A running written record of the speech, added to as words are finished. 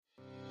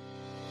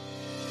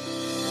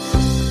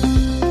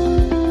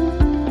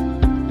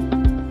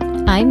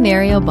I'm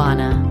Mary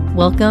Obana.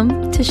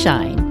 Welcome to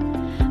Shine.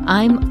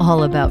 I'm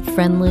all about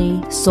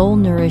friendly,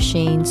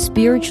 soul-nourishing,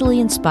 spiritually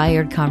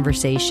inspired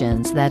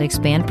conversations that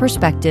expand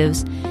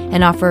perspectives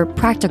and offer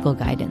practical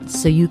guidance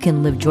so you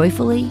can live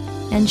joyfully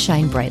and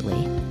shine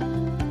brightly.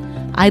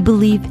 I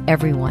believe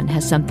everyone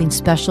has something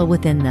special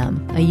within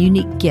them, a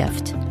unique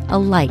gift, a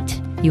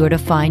light you are to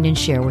find and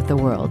share with the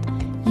world.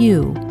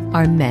 You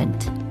are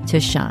meant to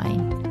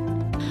shine.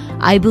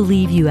 I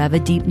believe you have a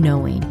deep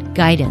knowing,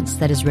 guidance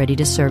that is ready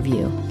to serve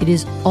you. It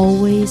is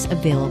always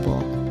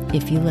available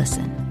if you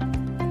listen.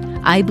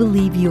 I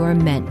believe you are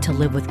meant to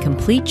live with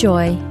complete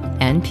joy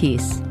and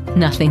peace,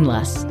 nothing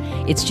less.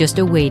 It's just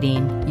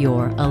awaiting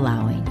your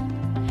allowing.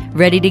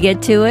 Ready to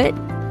get to it?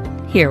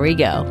 Here we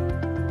go.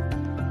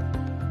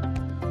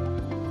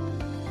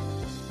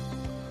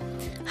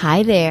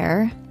 Hi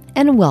there,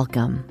 and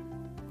welcome.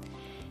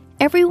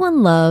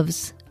 Everyone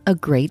loves a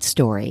great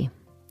story.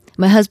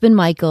 My husband,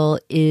 Michael,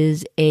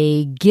 is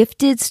a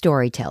gifted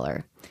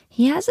storyteller.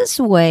 He has this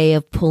way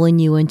of pulling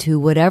you into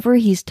whatever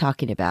he's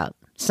talking about.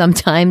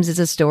 Sometimes it's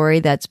a story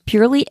that's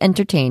purely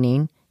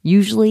entertaining,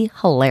 usually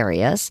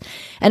hilarious,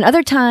 and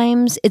other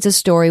times it's a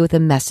story with a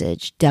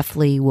message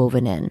deftly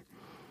woven in.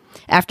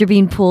 After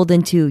being pulled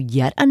into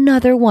yet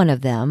another one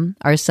of them,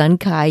 our son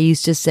Kai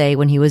used to say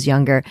when he was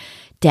younger,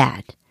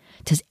 "Dad,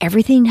 does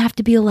everything have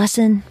to be a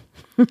lesson?"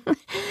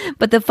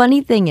 But the funny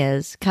thing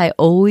is, Kai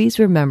always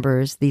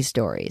remembers these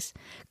stories.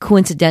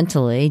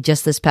 Coincidentally,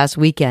 just this past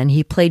weekend,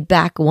 he played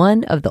back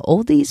one of the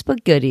oldies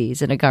but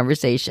goodies in a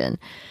conversation.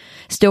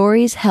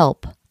 Stories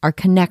help our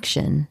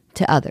connection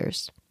to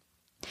others.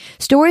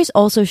 Stories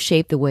also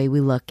shape the way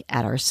we look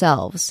at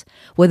ourselves.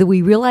 Whether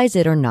we realize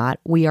it or not,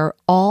 we are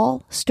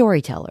all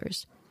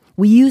storytellers.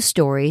 We use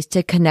stories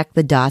to connect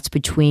the dots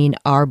between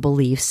our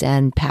beliefs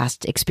and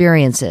past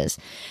experiences.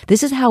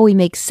 This is how we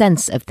make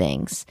sense of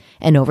things.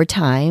 And over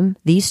time,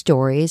 these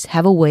stories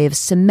have a way of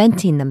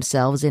cementing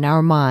themselves in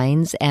our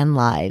minds and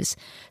lives.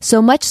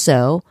 So much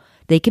so,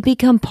 they can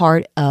become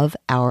part of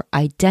our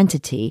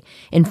identity,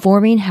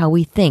 informing how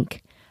we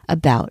think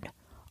about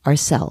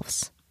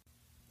ourselves.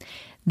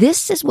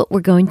 This is what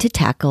we're going to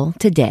tackle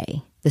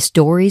today. The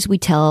stories we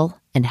tell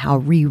and how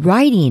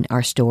rewriting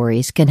our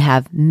stories can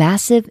have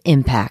massive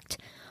impact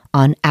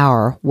on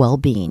our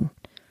well-being.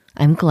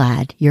 I'm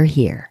glad you're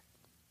here.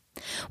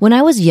 When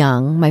I was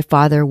young, my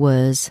father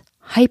was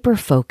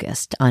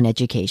hyper-focused on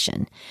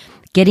education.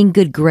 Getting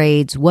good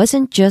grades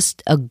wasn't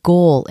just a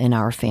goal in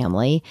our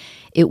family,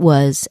 it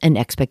was an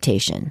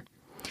expectation.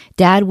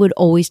 Dad would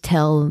always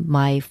tell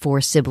my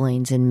 4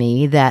 siblings and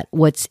me that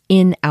what's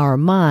in our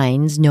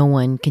minds, no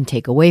one can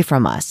take away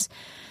from us.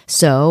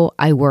 So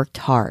I worked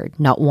hard,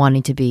 not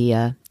wanting to be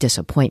a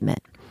disappointment.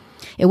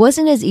 It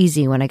wasn't as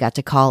easy when I got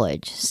to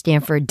college.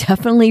 Stanford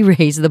definitely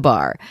raised the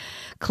bar.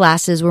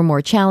 Classes were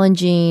more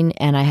challenging,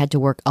 and I had to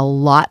work a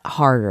lot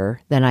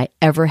harder than I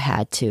ever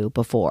had to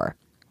before.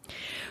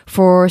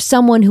 For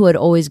someone who had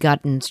always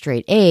gotten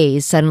straight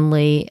A's,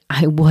 suddenly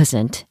I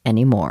wasn't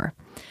anymore.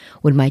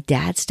 Would my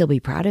dad still be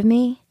proud of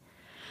me?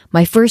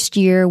 My first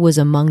year was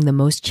among the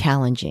most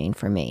challenging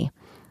for me.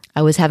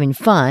 I was having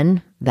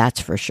fun,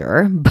 that's for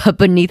sure, but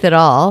beneath it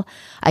all,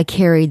 I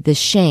carried the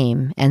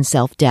shame and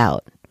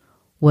self-doubt.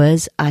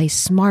 Was I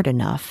smart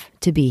enough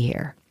to be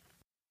here?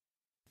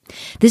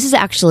 This is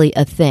actually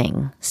a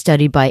thing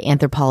studied by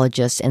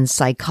anthropologists and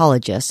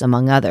psychologists,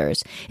 among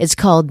others. It's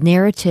called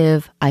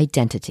narrative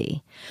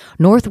identity.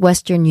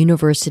 Northwestern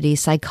University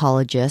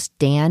psychologist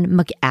Dan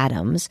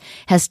McAdams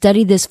has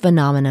studied this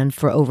phenomenon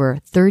for over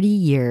 30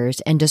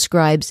 years and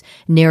describes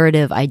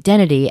narrative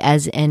identity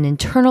as an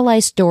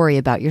internalized story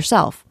about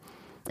yourself.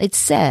 It's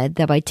said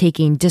that by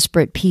taking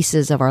disparate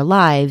pieces of our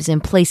lives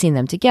and placing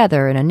them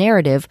together in a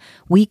narrative,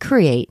 we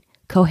create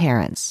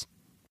coherence.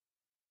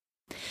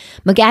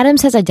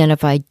 McAdams has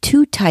identified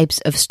 2 types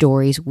of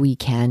stories we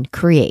can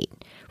create: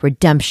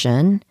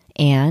 redemption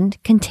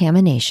and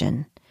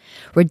contamination.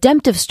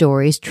 Redemptive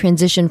stories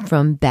transition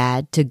from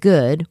bad to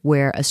good,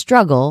 where a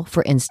struggle,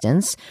 for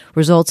instance,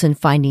 results in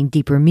finding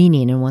deeper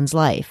meaning in one's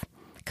life.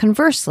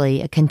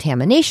 Conversely, a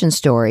contamination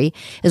story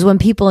is when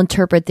people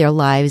interpret their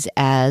lives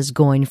as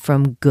going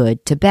from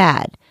good to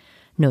bad.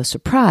 No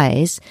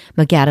surprise,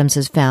 McAdams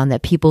has found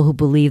that people who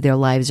believe their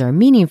lives are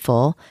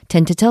meaningful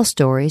tend to tell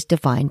stories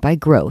defined by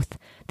growth.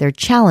 Their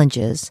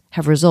challenges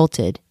have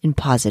resulted in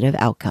positive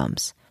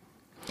outcomes.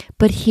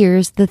 But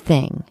here's the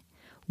thing.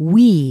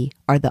 We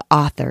are the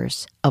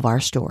authors of our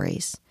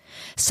stories.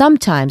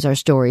 Sometimes our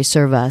stories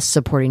serve us,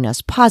 supporting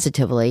us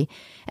positively,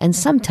 and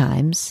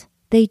sometimes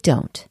they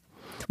don't.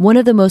 One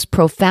of the most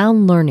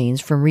profound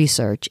learnings from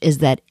research is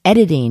that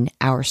editing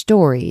our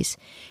stories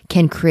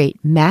can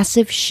create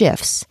massive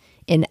shifts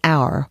in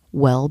our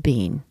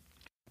well-being.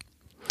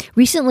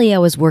 Recently, I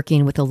was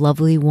working with a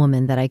lovely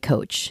woman that I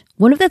coach.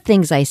 One of the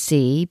things I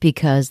see,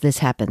 because this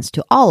happens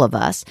to all of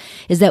us,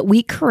 is that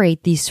we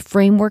create these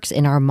frameworks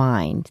in our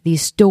mind,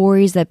 these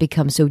stories that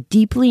become so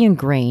deeply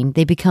ingrained,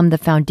 they become the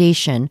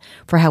foundation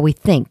for how we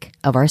think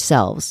of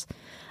ourselves.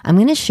 I'm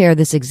going to share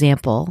this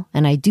example,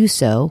 and I do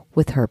so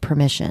with her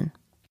permission.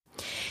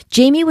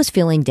 Jamie was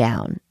feeling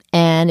down,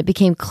 and it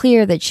became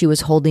clear that she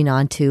was holding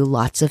on to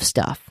lots of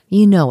stuff.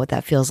 You know what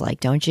that feels like,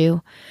 don't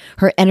you?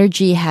 Her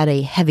energy had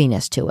a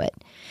heaviness to it.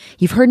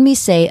 You've heard me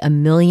say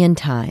 1,000,000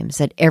 times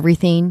that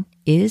everything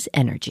is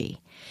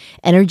energy.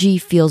 Energy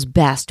feels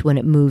best when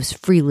it moves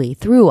freely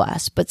through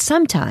us, but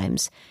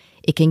sometimes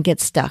it can get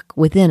stuck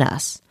within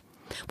us.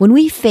 When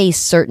we face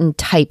certain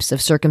types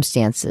of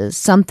circumstances,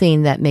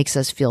 something that makes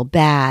us feel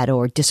bad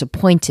or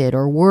disappointed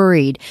or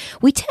worried,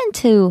 we tend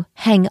to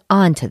hang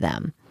on to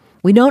them.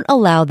 We don't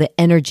allow the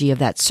energy of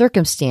that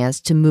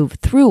circumstance to move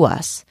through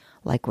us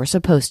like we're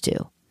supposed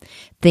to.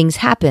 Things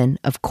happen,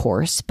 of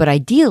course, but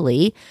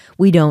ideally,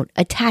 we don't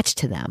attach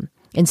to them.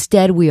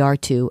 Instead, we are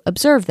to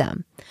observe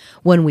them.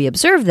 When we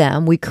observe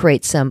them, we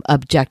create some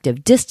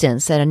objective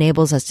distance that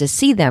enables us to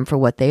see them for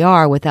what they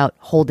are without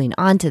holding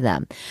on to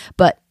them.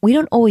 But we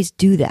don't always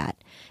do that,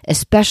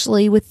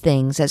 especially with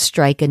things that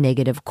strike a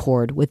negative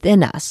chord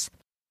within us.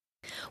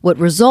 What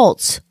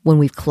results when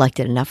we've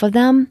collected enough of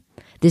them?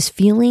 This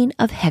feeling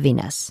of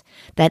heaviness.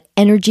 That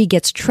energy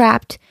gets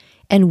trapped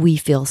and we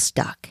feel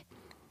stuck.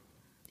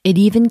 It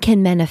even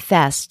can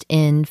manifest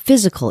in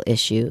physical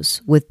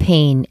issues with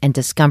pain and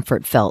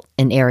discomfort felt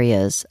in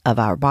areas of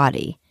our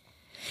body.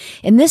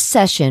 In this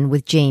session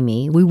with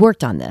Jamie, we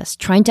worked on this,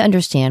 trying to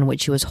understand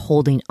what she was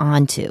holding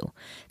on to.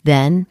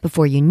 Then,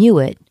 before you knew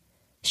it,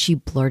 she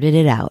blurted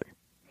it out.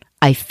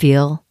 I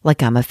feel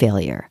like I'm a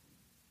failure.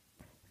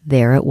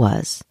 There it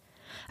was.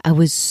 I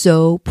was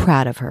so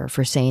proud of her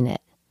for saying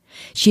it.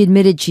 She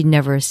admitted she'd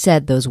never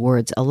said those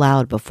words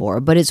aloud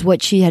before, but it's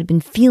what she had been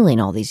feeling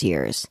all these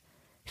years.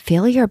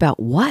 Failure about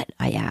what?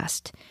 I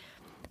asked.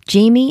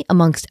 Jamie,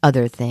 amongst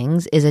other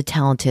things, is a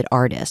talented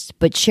artist,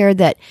 but shared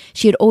that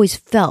she had always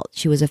felt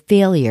she was a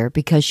failure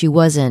because she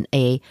wasn't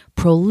a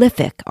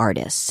prolific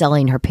artist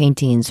selling her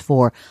paintings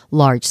for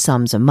large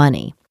sums of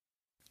money.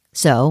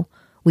 So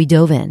we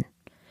dove in.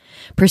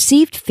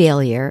 Perceived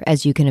failure,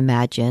 as you can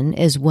imagine,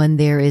 is when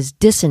there is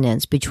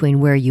dissonance between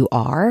where you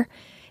are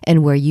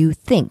and where you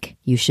think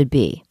you should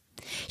be.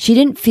 She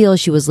didn't feel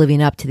she was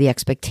living up to the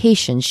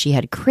expectations she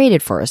had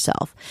created for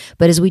herself,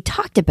 but as we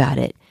talked about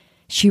it,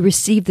 she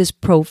received this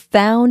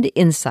profound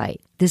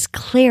insight. This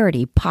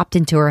clarity popped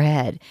into her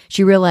head.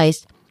 She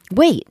realized,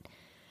 wait,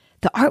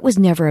 the art was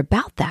never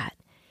about that.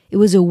 It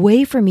was a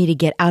way for me to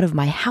get out of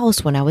my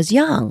house when I was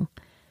young.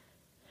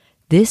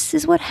 This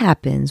is what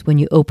happens when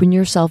you open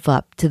yourself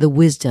up to the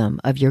wisdom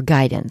of your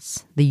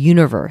guidance, the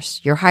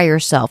universe, your higher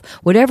self,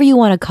 whatever you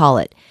want to call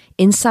it.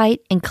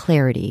 Insight and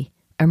clarity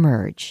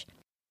emerge.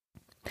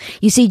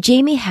 You see,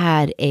 Jamie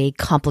had a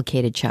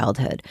complicated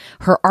childhood.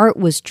 Her art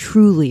was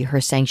truly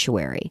her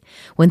sanctuary.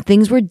 When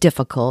things were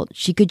difficult,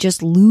 she could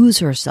just lose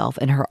herself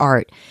in her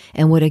art,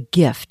 and what a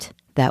gift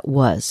that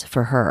was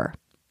for her.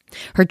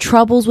 Her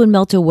troubles would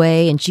melt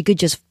away, and she could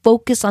just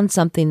focus on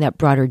something that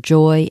brought her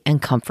joy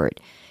and comfort.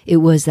 It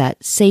was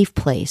that safe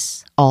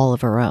place all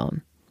of her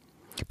own.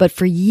 But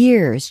for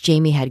years,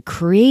 Jamie had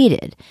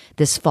created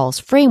this false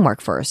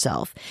framework for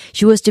herself.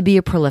 She was to be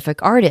a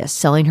prolific artist,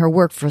 selling her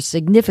work for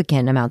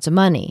significant amounts of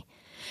money.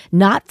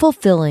 Not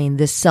fulfilling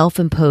this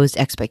self-imposed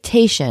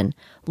expectation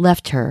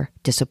left her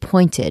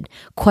disappointed,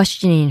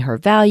 questioning her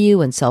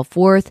value and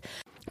self-worth.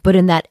 But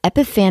in that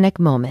epiphanic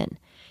moment,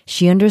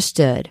 she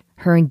understood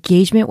her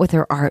engagement with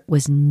her art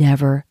was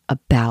never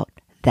about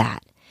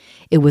that.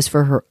 It was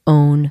for her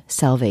own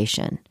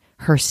salvation,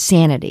 her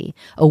sanity,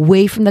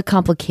 away from the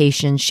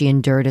complications she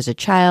endured as a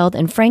child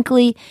and,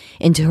 frankly,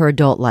 into her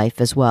adult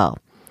life as well.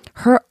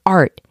 Her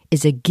art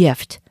is a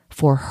gift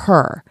for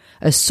her,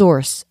 a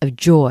source of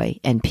joy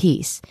and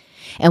peace.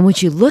 And when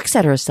she looks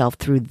at herself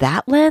through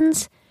that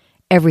lens,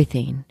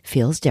 everything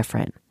feels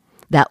different.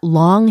 That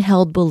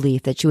long-held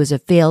belief that she was a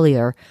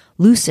failure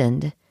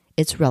loosened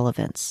its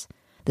relevance.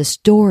 The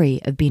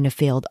story of being a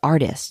failed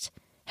artist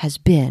has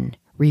been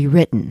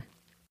rewritten.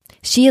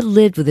 She had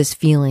lived with this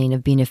feeling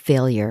of being a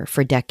failure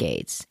for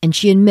decades, and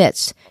she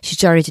admits she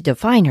started to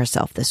define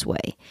herself this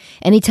way.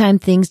 Anytime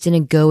things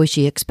didn't go as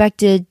she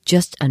expected,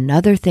 just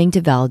another thing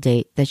to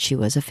validate that she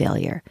was a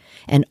failure.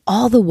 And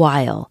all the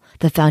while,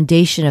 the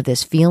foundation of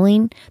this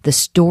feeling, the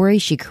story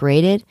she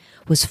created,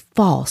 was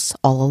false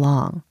all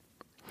along.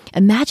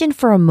 Imagine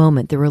for a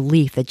moment the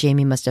relief that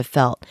Jamie must have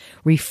felt,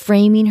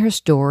 reframing her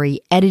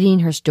story, editing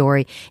her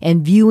story,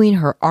 and viewing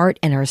her art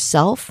and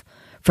herself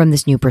from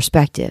this new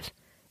perspective.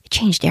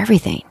 Changed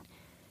everything.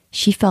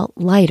 She felt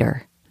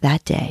lighter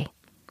that day.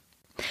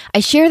 I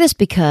share this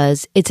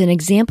because it's an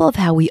example of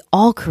how we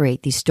all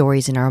create these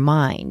stories in our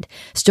mind,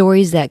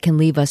 stories that can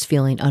leave us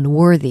feeling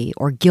unworthy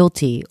or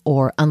guilty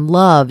or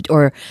unloved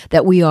or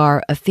that we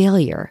are a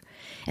failure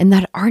and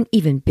that aren't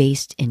even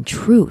based in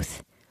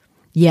truth.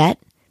 Yet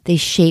they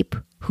shape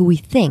who we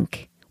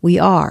think we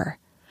are.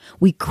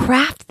 We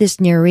craft this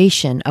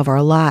narration of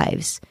our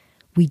lives.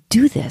 We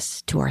do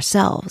this to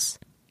ourselves.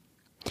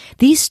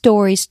 These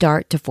stories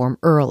start to form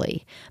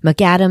early.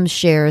 McAdams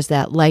shares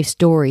that life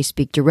stories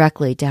speak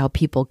directly to how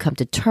people come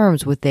to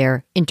terms with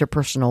their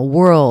interpersonal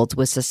worlds,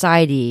 with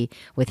society,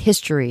 with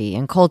history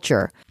and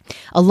culture.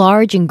 A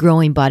large and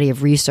growing body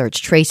of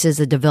research traces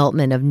the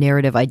development of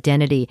narrative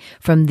identity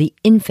from the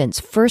infant's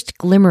first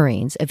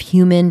glimmerings of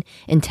human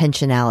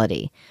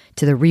intentionality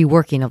to the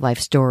reworking of life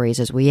stories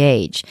as we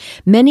age.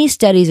 Many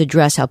studies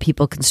address how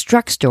people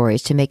construct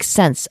stories to make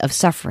sense of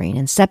suffering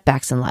and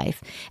setbacks in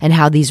life, and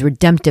how these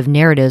redemptive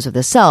narratives of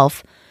the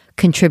self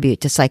contribute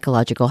to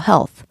psychological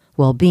health,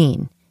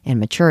 well-being, and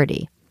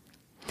maturity.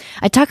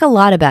 I talk a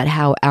lot about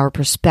how our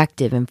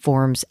perspective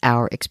informs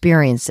our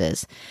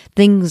experiences.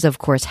 Things, of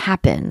course,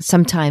 happen,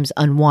 sometimes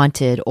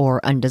unwanted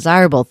or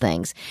undesirable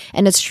things.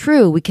 And it's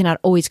true, we cannot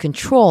always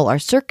control our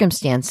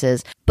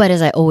circumstances, but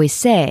as I always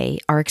say,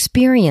 our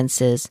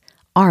experiences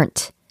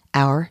aren't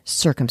our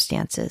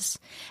circumstances.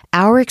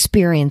 Our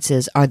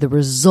experiences are the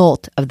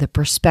result of the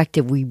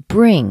perspective we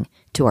bring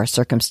to our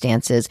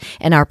circumstances,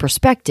 and our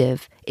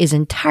perspective is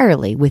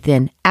entirely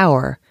within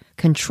our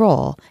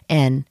control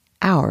and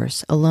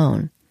ours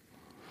alone.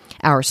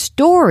 Our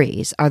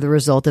stories are the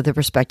result of the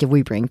perspective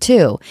we bring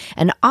too,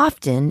 and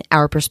often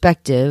our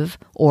perspective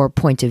or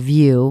point of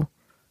view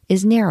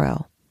is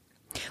narrow.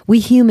 We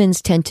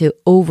humans tend to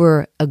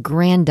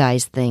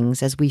over-aggrandize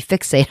things as we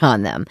fixate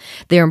on them.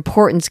 Their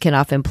importance can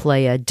often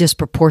play a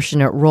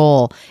disproportionate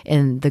role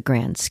in the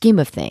grand scheme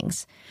of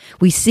things.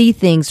 We see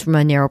things from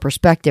a narrow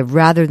perspective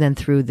rather than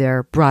through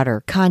their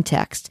broader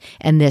context,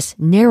 and this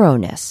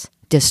narrowness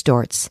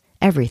distorts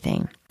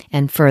everything.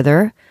 And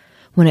further,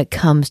 when it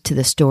comes to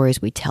the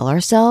stories we tell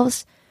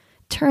ourselves,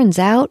 turns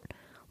out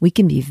we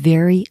can be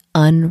very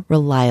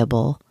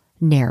unreliable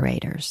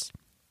narrators.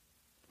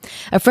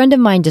 A friend of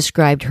mine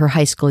described her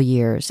high school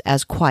years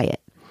as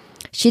quiet.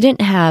 She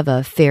didn't have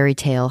a fairy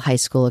tale high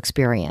school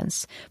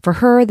experience. For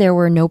her, there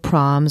were no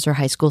proms or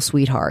high school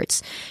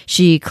sweethearts.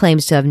 She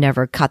claims to have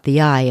never caught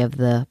the eye of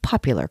the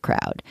popular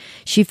crowd.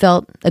 She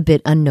felt a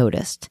bit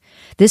unnoticed.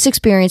 This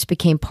experience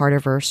became part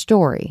of her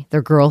story.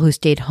 The girl who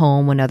stayed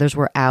home when others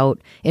were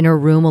out, in her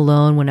room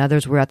alone when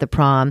others were at the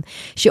prom.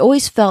 She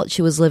always felt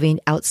she was living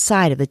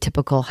outside of the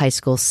typical high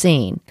school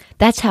scene.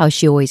 That's how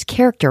she always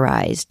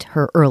characterized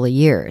her early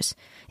years.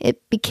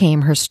 It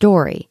became her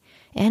story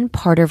and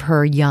part of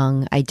her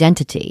young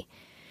identity.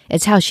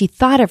 It's how she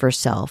thought of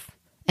herself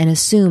and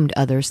assumed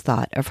others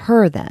thought of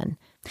her then.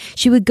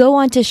 She would go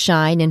on to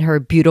shine in her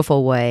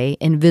beautiful way,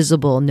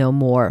 invisible no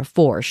more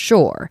for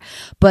sure.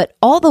 But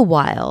all the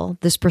while,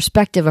 this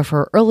perspective of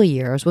her early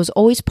years was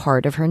always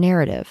part of her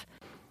narrative.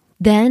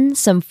 Then,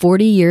 some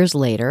 40 years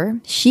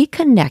later, she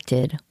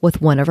connected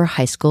with one of her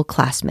high school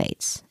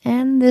classmates.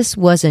 And this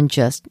wasn't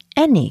just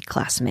any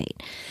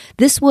classmate.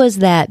 This was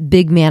that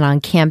big man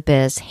on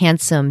campus,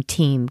 handsome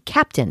team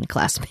captain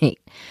classmate.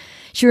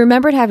 She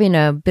remembered having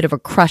a bit of a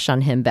crush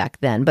on him back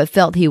then, but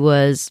felt he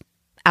was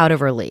out of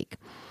her league.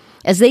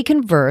 As they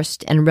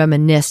conversed and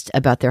reminisced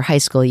about their high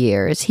school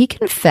years, he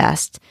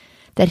confessed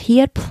that he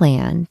had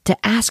planned to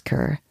ask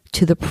her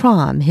to the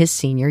prom his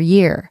senior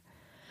year.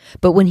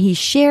 But when he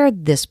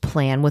shared this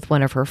plan with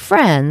one of her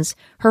friends,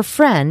 her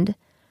friend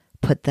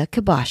put the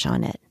kibosh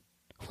on it.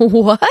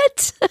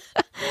 What?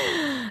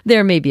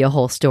 There may be a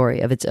whole story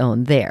of its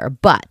own there,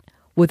 but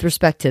with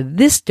respect to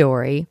this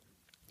story,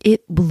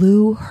 it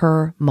blew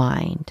her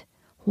mind.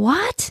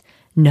 What?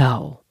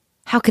 No.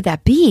 How could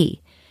that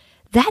be?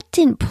 That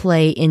didn't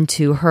play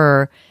into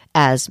her,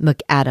 as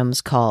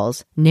McAdams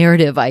calls,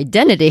 narrative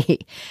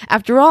identity.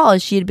 After all,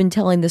 she had been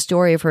telling the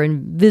story of her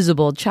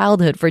invisible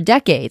childhood for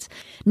decades.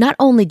 Not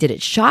only did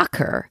it shock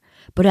her,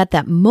 but at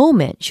that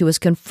moment, she was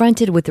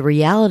confronted with the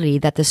reality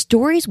that the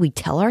stories we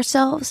tell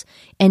ourselves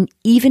and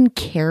even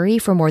carry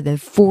for more than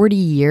 40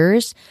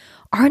 years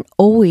aren't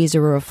always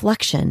a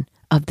reflection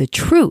of the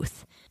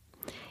truth.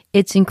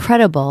 It's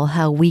incredible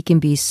how we can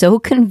be so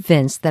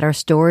convinced that our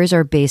stories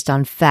are based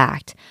on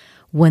fact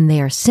when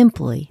they are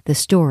simply the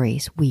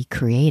stories we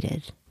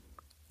created.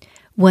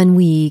 When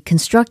we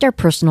construct our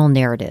personal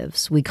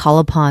narratives, we call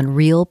upon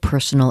real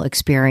personal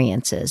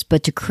experiences,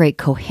 but to create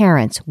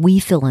coherence, we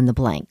fill in the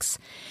blanks.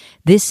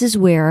 This is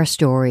where our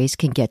stories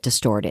can get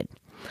distorted.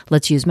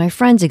 Let's use my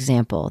friend's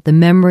example. The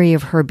memory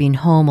of her being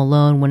home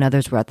alone when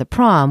others were at the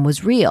prom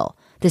was real.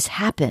 This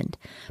happened,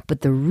 but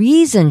the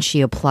reason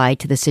she applied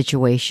to the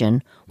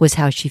situation was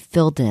how she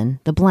filled in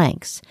the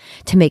blanks.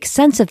 To make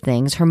sense of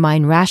things, her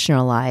mind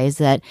rationalized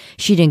that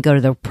she didn't go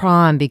to the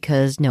prom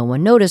because no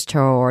one noticed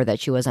her, or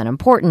that she was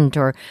unimportant,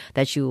 or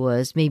that she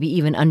was maybe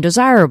even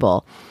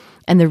undesirable.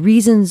 And the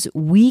reasons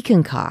we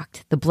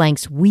concoct, the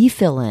blanks we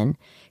fill in,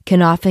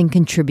 can often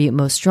contribute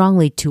most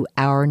strongly to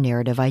our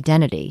narrative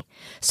identity.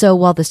 So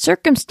while the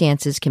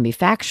circumstances can be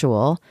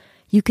factual,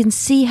 you can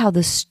see how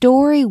the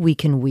story we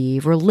can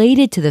weave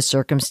related to the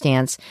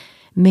circumstance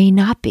may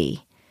not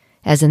be.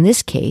 As in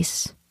this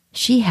case,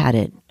 she had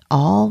it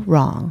all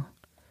wrong.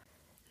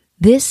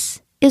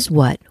 This is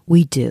what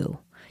we do.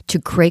 To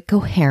create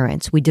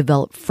coherence, we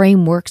develop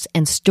frameworks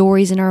and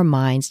stories in our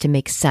minds to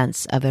make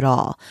sense of it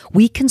all.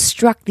 We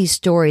construct these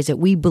stories that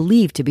we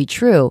believe to be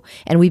true,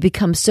 and we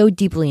become so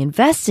deeply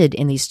invested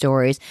in these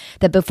stories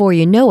that before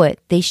you know it,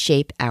 they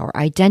shape our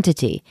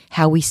identity,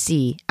 how we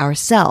see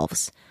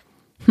ourselves.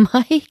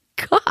 My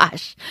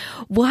gosh,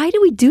 why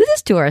do we do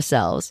this to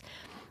ourselves?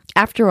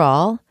 After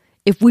all,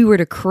 if we were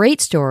to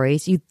create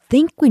stories, you'd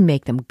think we'd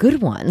make them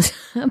good ones,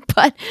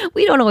 but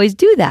we don't always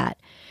do that.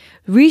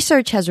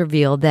 Research has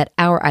revealed that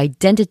our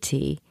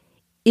identity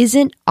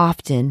isn't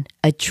often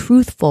a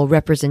truthful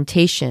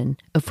representation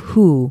of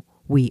who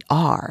we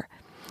are.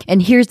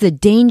 And here's the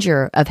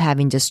danger of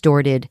having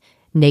distorted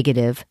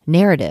negative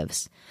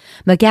narratives.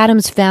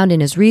 McAdams found in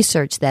his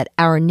research that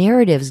our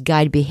narratives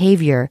guide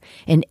behavior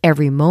in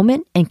every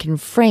moment and can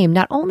frame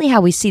not only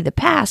how we see the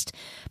past,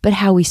 but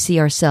how we see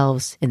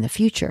ourselves in the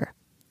future.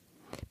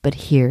 But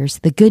here's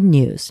the good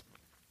news.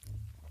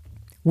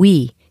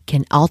 We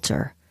can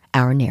alter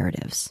our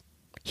narratives.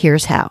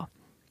 Here's how.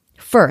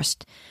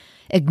 First,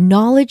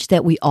 acknowledge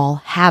that we all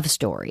have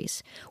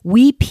stories.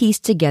 We piece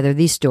together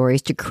these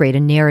stories to create a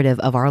narrative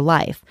of our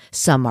life.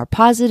 Some are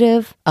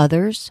positive,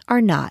 others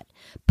are not,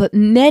 but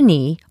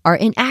many are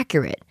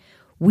inaccurate.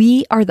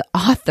 We are the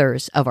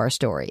authors of our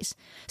stories.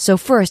 So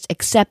first,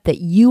 accept that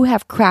you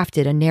have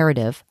crafted a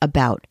narrative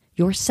about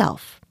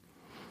yourself.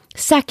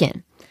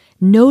 Second,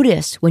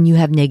 notice when you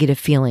have negative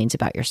feelings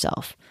about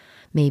yourself.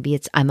 Maybe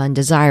it's I'm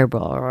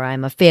undesirable or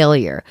I'm a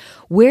failure.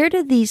 Where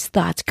do these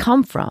thoughts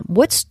come from?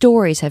 What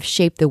stories have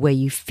shaped the way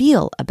you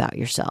feel about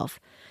yourself?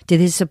 Do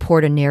they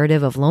support a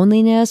narrative of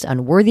loneliness,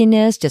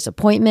 unworthiness,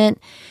 disappointment,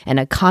 and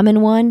a common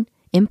one,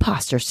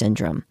 imposter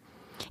syndrome?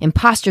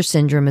 Imposter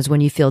syndrome is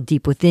when you feel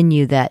deep within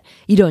you that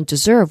you don't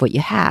deserve what you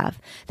have,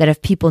 that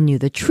if people knew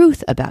the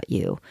truth about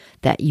you,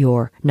 that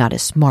you're not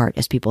as smart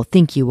as people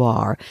think you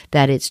are,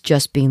 that it's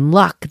just being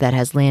luck that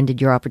has landed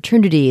your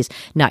opportunities,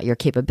 not your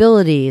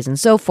capabilities, and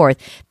so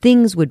forth,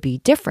 things would be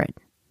different.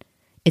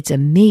 It's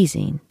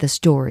amazing the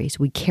stories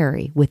we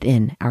carry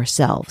within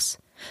ourselves.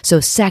 So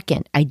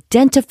second,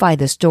 identify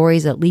the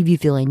stories that leave you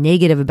feeling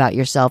negative about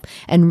yourself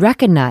and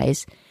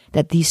recognize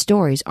that these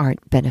stories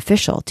aren't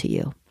beneficial to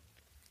you.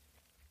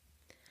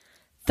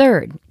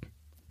 Third,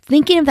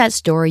 thinking of that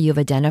story you've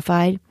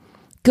identified,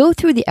 go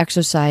through the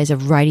exercise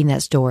of writing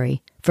that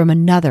story from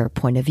another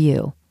point of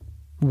view.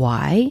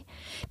 Why?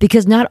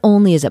 Because not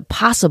only is it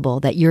possible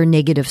that your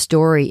negative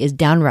story is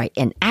downright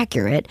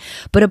inaccurate,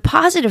 but a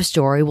positive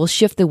story will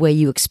shift the way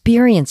you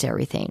experience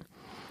everything.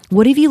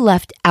 What have you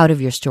left out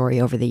of your story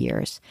over the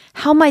years?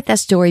 How might that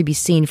story be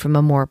seen from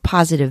a more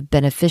positive,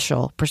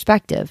 beneficial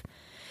perspective?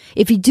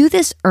 If you do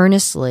this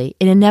earnestly,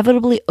 it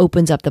inevitably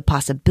opens up the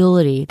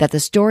possibility that the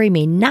story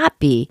may not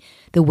be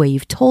the way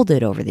you've told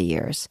it over the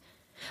years.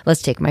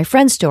 Let's take my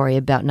friend's story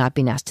about not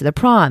being asked to the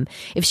prom.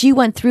 If she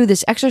went through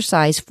this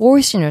exercise,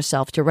 forcing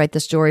herself to write the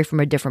story from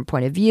a different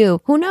point of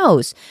view, who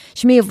knows?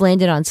 She may have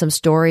landed on some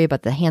story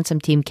about the handsome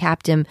team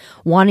captain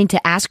wanting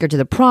to ask her to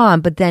the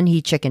prom, but then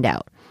he chickened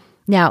out.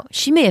 Now,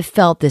 she may have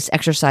felt this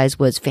exercise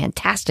was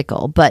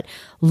fantastical, but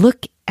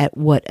look at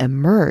what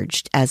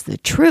emerged as the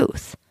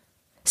truth.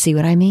 See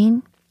what I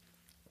mean?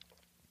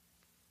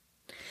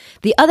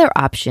 The other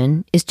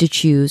option is to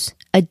choose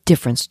a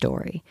different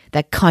story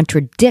that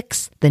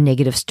contradicts the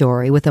negative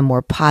story with a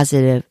more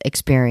positive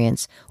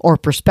experience or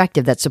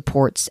perspective that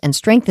supports and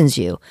strengthens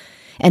you.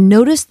 And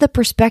notice the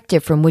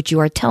perspective from which you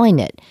are telling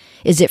it.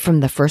 Is it from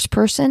the first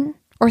person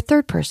or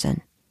third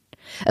person?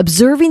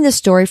 Observing the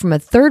story from a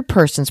third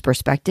person's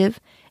perspective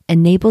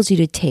enables you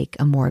to take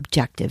a more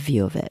objective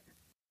view of it.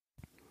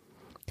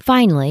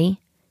 Finally,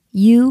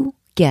 you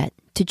get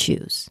to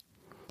choose.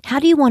 How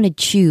do you want to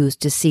choose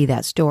to see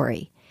that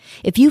story?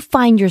 If you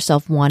find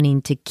yourself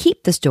wanting to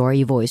keep the story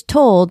you've always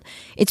told,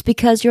 it's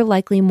because you're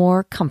likely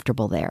more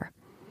comfortable there.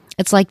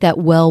 It's like that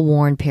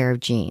well-worn pair of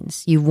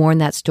jeans. You've worn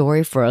that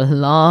story for a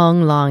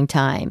long, long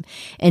time.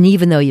 And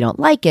even though you don't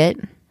like it,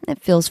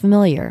 it feels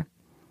familiar.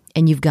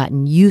 And you've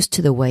gotten used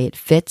to the way it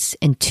fits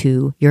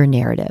into your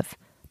narrative.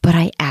 But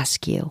I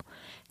ask you,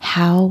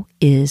 how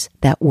is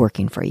that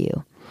working for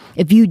you?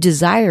 If you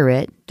desire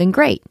it, then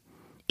great.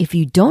 If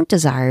you don't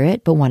desire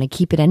it but want to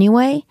keep it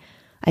anyway,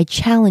 I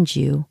challenge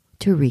you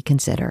to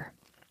reconsider.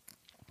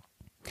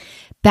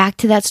 Back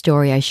to that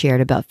story I shared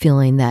about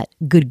feeling that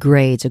good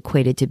grades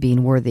equated to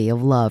being worthy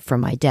of love from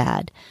my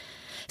dad.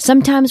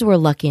 Sometimes we're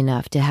lucky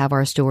enough to have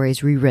our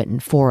stories rewritten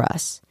for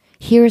us.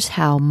 Here's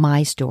how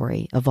my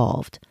story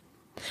evolved.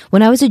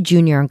 When I was a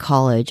junior in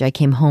college, I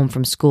came home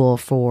from school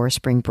for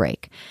spring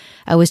break.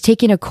 I was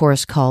taking a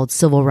course called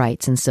Civil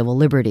Rights and Civil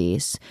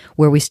Liberties,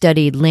 where we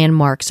studied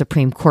landmark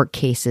Supreme Court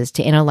cases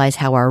to analyze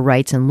how our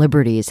rights and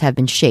liberties have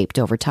been shaped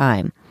over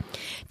time.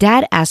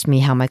 Dad asked me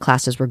how my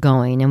classes were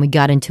going, and we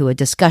got into a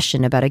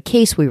discussion about a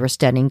case we were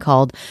studying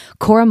called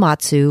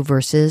Korematsu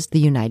versus the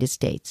United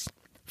States.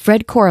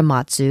 Fred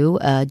Korematsu,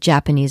 a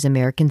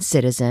Japanese-American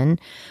citizen,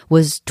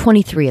 was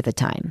 23 at the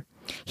time.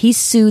 He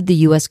sued the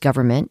U.S.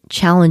 government,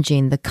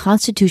 challenging the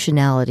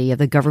constitutionality of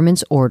the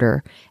government's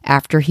order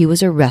after he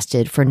was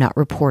arrested for not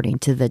reporting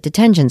to the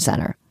detention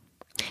center.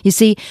 You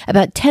see,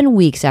 about 10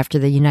 weeks after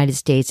the United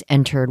States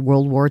entered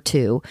World War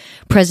II,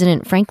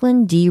 President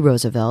Franklin D.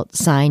 Roosevelt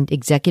signed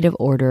Executive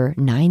Order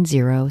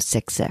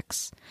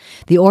 9066.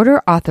 The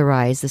order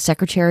authorized the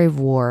Secretary of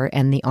War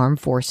and the Armed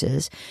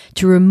Forces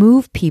to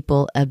remove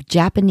people of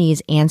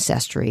Japanese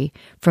ancestry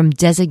from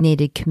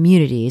designated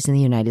communities in the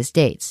United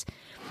States.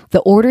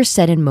 The order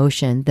set in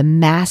motion the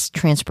mass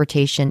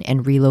transportation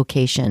and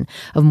relocation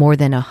of more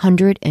than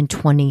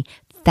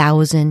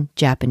 120,000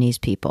 Japanese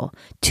people,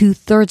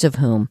 2/3 of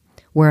whom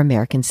were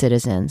American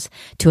citizens,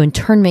 to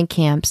internment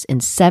camps in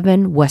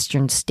 7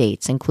 western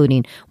states,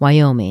 including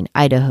Wyoming,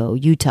 Idaho,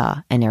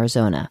 Utah, and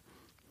Arizona.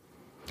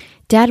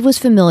 Dad was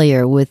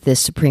familiar with this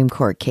Supreme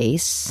Court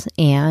case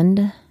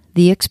and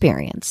the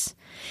experience.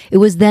 It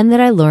was then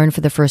that I learned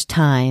for the first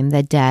time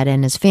that Dad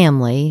and his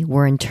family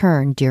were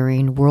interned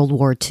during World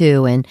War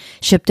II and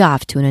shipped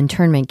off to an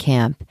internment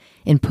camp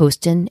in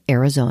Poston,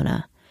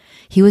 Arizona.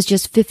 He was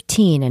just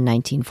 15 in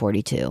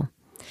 1942.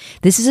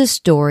 This is a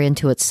story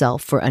unto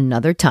itself for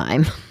another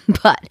time,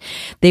 but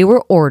they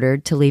were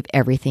ordered to leave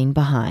everything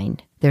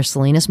behind. Their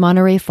Salinas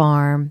Monterey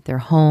farm, their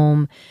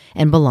home,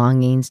 and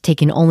belongings,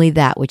 taking only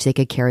that which they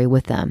could carry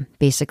with them,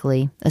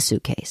 basically a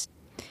suitcase.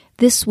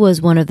 This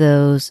was one of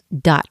those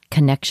dot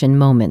connection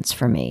moments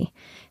for me.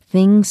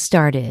 Things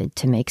started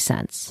to make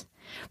sense.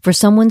 For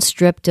someone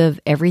stripped of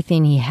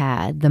everything he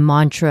had, the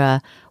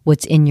mantra,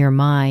 "What's in your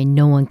mind,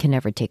 no one can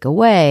ever take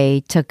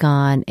away," took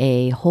on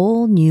a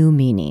whole new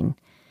meaning.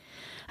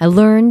 I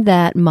learned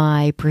that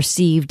my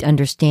perceived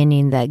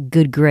understanding that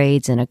good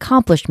grades and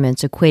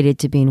accomplishments equated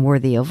to being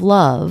worthy of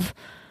love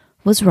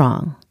was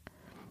wrong.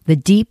 The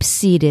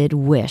deep-seated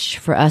wish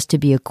for us to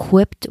be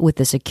equipped with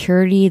the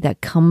security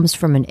that comes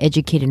from an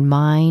educated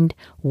mind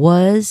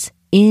was,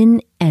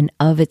 in and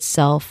of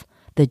itself,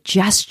 the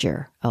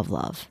gesture of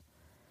love.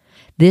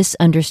 This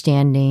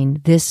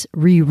understanding, this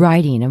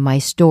rewriting of my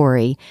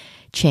story,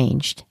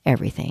 changed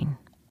everything.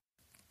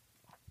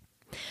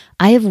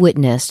 I have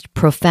witnessed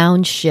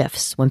profound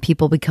shifts when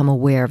people become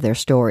aware of their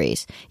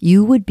stories.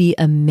 You would be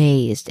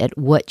amazed at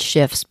what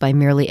shifts by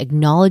merely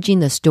acknowledging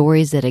the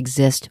stories that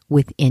exist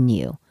within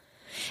you.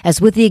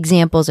 As with the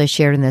examples I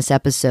shared in this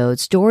episode,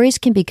 stories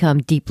can become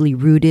deeply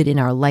rooted in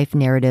our life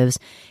narratives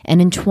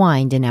and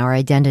entwined in our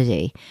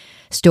identity.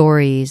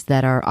 Stories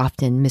that are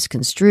often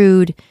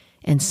misconstrued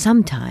and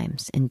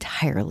sometimes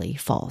entirely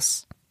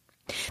false.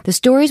 The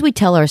stories we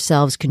tell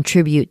ourselves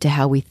contribute to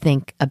how we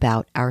think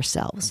about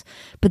ourselves.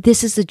 But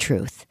this is the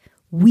truth.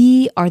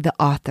 We are the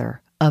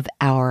author of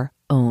our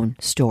own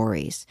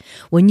stories.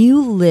 When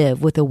you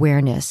live with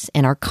awareness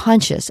and are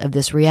conscious of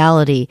this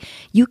reality,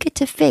 you get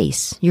to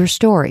face your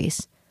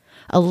stories.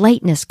 A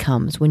lightness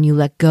comes when you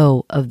let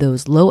go of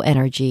those low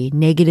energy,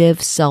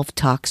 negative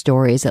self-talk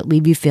stories that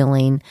leave you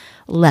feeling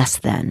less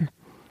than.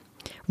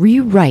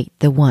 Rewrite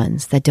the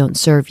ones that don't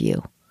serve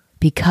you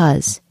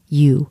because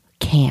you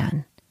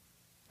can.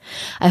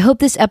 I hope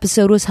this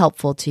episode was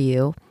helpful to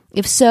you.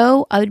 If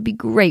so, I would be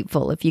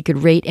grateful if you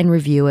could rate and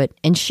review it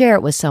and share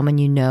it with someone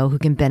you know who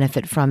can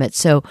benefit from it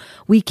so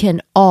we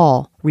can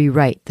all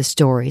rewrite the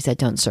stories that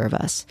don't serve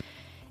us.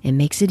 It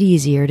makes it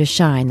easier to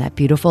shine that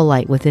beautiful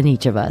light within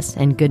each of us,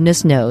 and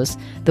goodness knows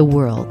the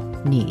world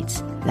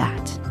needs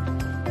that.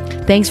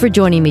 Thanks for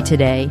joining me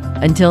today.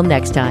 Until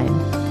next time,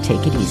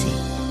 take it easy.